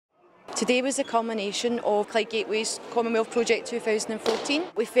Today was the culmination of Clyde Gateway's Commonwealth Project 2014.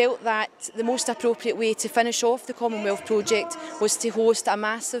 We felt that the most appropriate way to finish off the Commonwealth Project was to host a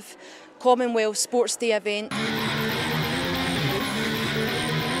massive Commonwealth Sports Day event.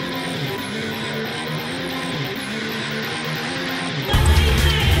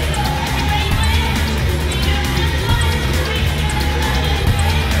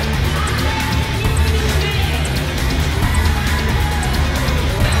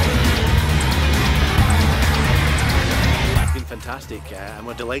 Fantastic, and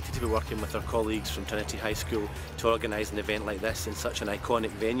we're delighted to be working with our colleagues from Trinity High School to organise an event like this in such an iconic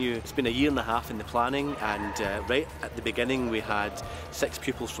venue. It's been a year and a half in the planning, and right at the beginning we had 6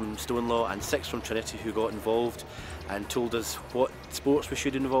 pupils from Stonelaw and 6 from Trinity who got involved and told us what sports we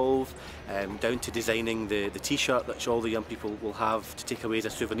should involve, down to designing the t-shirt which all the young people will have to take away as a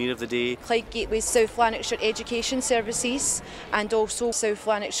souvenir of the day. Clyde Gateway's South Lanarkshire Education Services and also South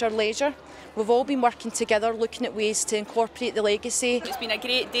Lanarkshire Leisure. We've all been working together looking at ways to incorporate the legacy. It's been a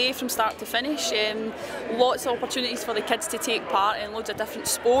great day from start to finish, lots of opportunities for the kids to take part in loads of different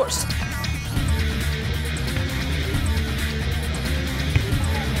sports.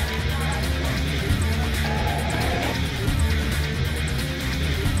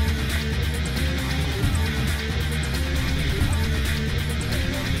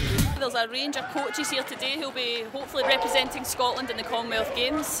 There's a range of coaches here today who'll be hopefully representing Scotland in the Commonwealth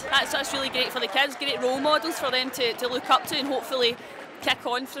Games. That's really great for the kids, great role models for them to look up to and hopefully kick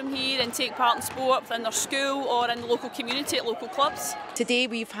on from here and take part in sport within their school or in the local community at local clubs. Today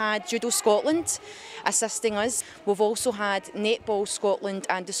we've had Judo Scotland assisting us. We've also had Netball Scotland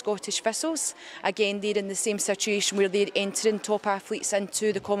and the Scottish Thistles. Again, they're in the same situation where they're entering top athletes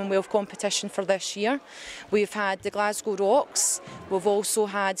into the Commonwealth competition for this year. We've had the Glasgow Rocks. We've also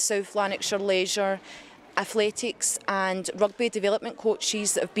had South Lanarkshire Leisure, athletics and rugby development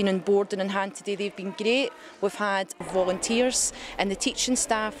coaches that have been on board and in hand today. They've been great. We've had volunteers and the teaching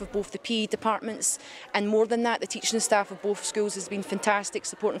staff of both the PE departments, and more than that, the teaching staff of both schools has been fantastic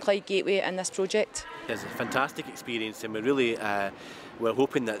supporting Clyde Gateway in this project. It's a fantastic experience, and we're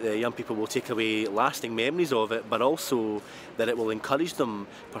hoping that the young people will take away lasting memories of it, but also that it will encourage them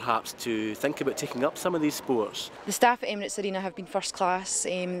perhaps to think about taking up some of these sports. The staff at Emirates Arena have been first class.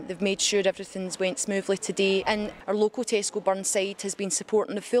 They've made sure everything's went smoothly today, and our local Tesco Burnside has been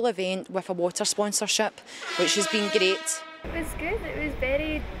supporting the full event with a water sponsorship, which has been great. It was good, it was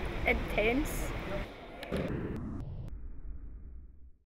very intense.